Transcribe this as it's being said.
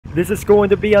This is going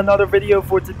to be another video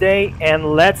for today, and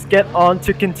let's get on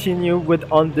to continue with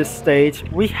on this stage.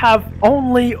 We have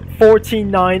only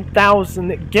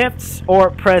 49,000 gifts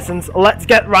or presents. Let's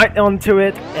get right onto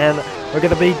it, and we're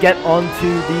gonna get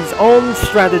onto these own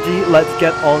strategy. Let's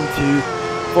get onto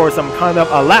for some kind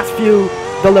of a last few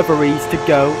deliveries to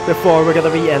go before we're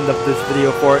gonna be end of this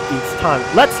video for each time.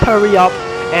 Let's hurry up,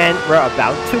 and we're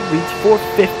about to reach for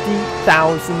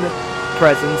 50,000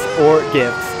 presents or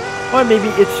gifts. Or maybe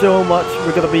it's so much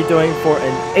we're gonna be doing for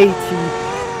an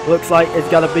 80. Looks like it's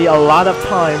gonna be a lot of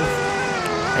time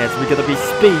as we're gonna be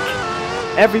speak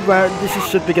everywhere. This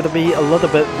should be gonna be a little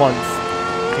bit once.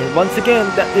 And once again,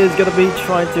 that is gonna be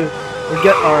trying to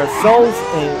get our souls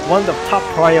in one of top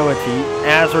priority,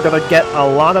 as we're gonna get a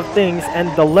lot of things,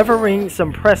 and delivering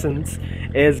some presents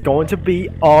is going to be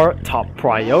our top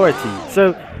priority.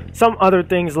 So some other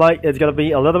things like it's gonna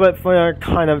be a little bit for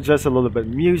kind of just a little bit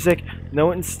music,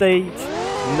 no in stage.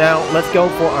 Now let's go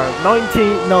for our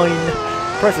 99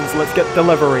 presents. Let's get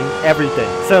delivering everything.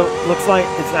 So looks like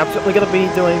it's absolutely gonna be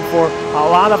doing for a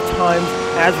lot of times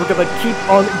as we're gonna keep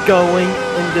on going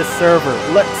in this server.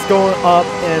 Let's go up,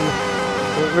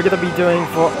 and we're gonna be doing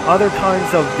for other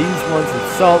kinds of these ones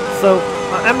itself. So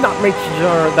I'm not making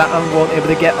sure that I'm going to be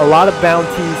able to get a lot of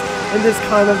bounties in this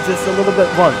kind of just a little bit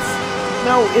once.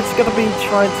 Now it's gonna be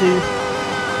trying to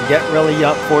get really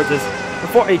up for this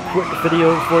for a quick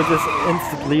video for just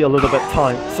instantly a little bit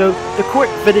time. So the quick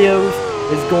videos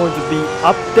is going to be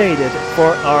updated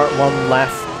for our one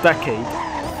last decade.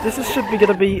 This should be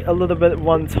gonna be a little bit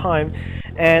one time,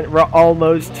 and we're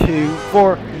almost to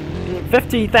for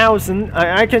 50,000.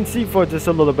 I can see for just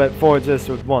a little bit for just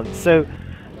with one. So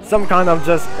some kind of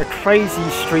just a crazy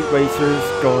street racers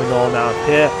going on out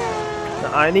here.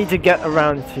 I need to get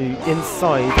around to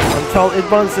inside until it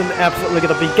wasn't absolutely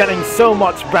gonna be getting so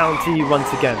much bounty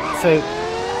once again. So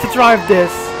to drive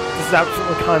this is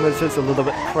absolutely kind of just a little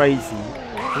bit crazy,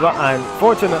 but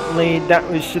unfortunately that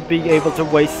we should be able to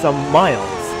waste some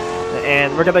miles,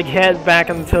 and we're gonna head back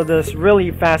into this really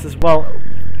fast as well.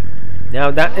 Now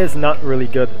that is not really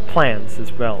good plans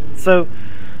as well. So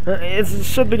it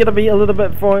should be gonna be a little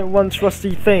bit for one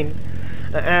trusty thing,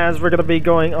 as we're gonna be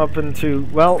going up into,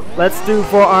 well, let's do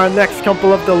for our next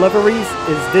couple of deliveries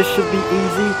is this should be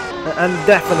easy, and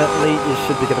definitely it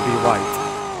should be gonna be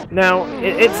right. Now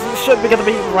it should be gonna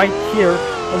be right here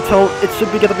until it should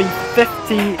be gonna be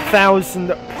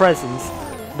 50,000 presents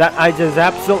that I just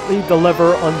absolutely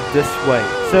deliver on this way.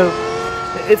 So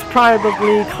it's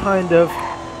probably kind of,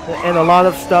 and a lot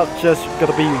of stuff just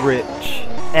gonna be rich.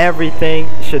 Everything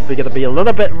should be gonna be a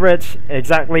little bit rich,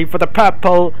 exactly for the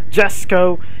purple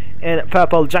Jesco and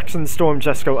purple Jackson Storm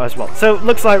Jesco as well. So it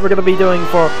looks like we're gonna be doing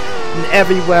for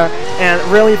everywhere and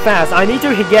really fast. I need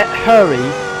to get hurry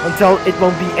until it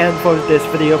won't be end for this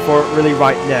video for really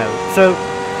right now. So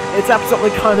it's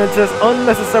absolutely kind of just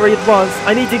unnecessary it was.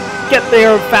 I need to get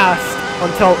there fast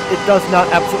until it does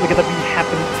not absolutely gonna be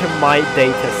happen to my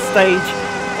data stage,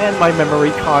 and my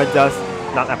memory card does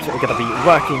not absolutely gonna be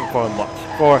working for much.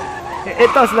 For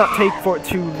it does not take for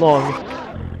too long.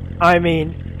 I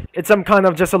mean, it's some kind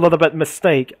of just a little bit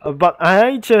mistake, but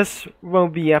I just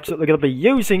won't be absolutely gonna be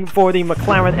using for the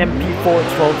McLaren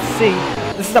MP412C.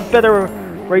 This is a better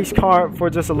race car for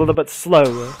just a little bit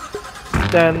slower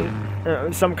than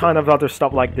some kind of other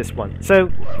stuff like this one. So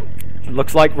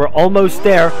looks like we're almost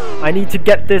there. I need to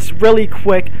get this really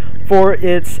quick for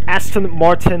its Aston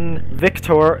Martin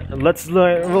Victor. Let's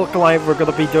look like we're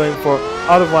gonna be doing for,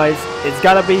 otherwise it's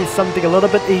gotta be something a little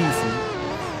bit easy,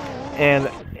 and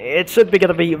it should be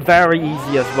gonna be very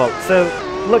easy as well. So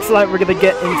looks like we're gonna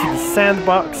get into the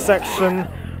sandbox section.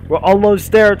 We're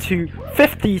almost there to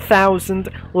 50,000.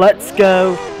 Let's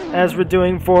go, as we're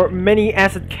doing for many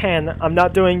as it can. I'm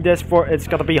not doing this for it's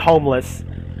gonna be homeless.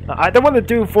 I don't want to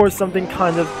do for something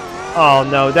kind of, oh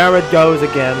no, there it goes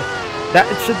again. That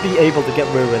it should be able to get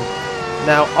ruined.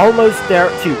 Now almost there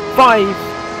to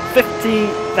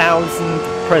 50,000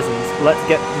 presents. Let's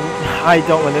get, I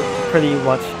don't want it pretty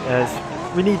much, as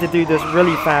we need to do this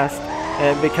really fast,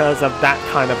 and because of that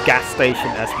kind of gas station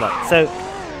as well. So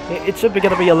it should be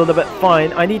gonna be a little bit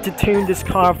fine. I need to tune this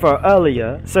car for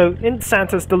earlier. So in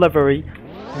Santa's delivery,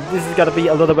 this is gonna be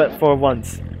a little bit for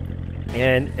once.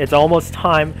 And it's almost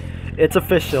time, it's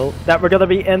official, that we're gonna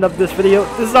be end of this video.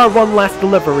 This is our one last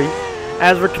delivery,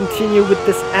 as we continue with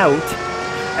this out,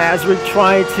 as we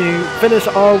try to finish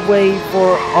our way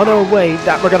for, on our way,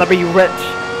 that we're gonna be rich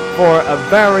for a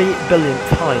very billion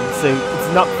times. So it's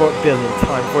not for a billion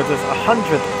times, for just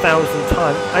 100,000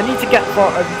 times. I need to get for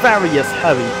a various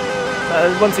hurry.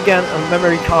 Once again, a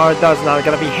memory card does not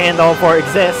gonna be handled for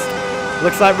exist.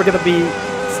 Looks like we're gonna be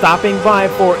stopping by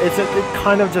for it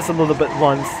kind of just a little bit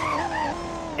once.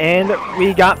 And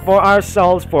we got for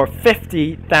ourselves for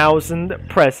 50,000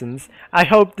 presents. I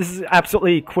hope this is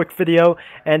absolutely a quick video,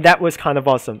 and that was kind of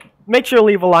awesome. Make sure to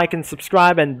leave a like and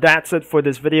subscribe, and that's it for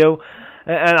this video.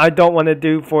 And I don't want to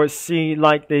do foresee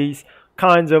like these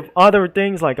kinds of other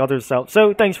things like other stuff.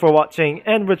 So thanks for watching,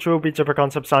 and Rich will be Jipper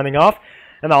Concept signing off,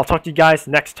 and I'll talk to you guys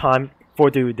next time for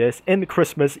do this in the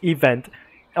Christmas event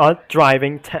on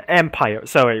driving to Empire.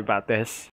 Sorry about this.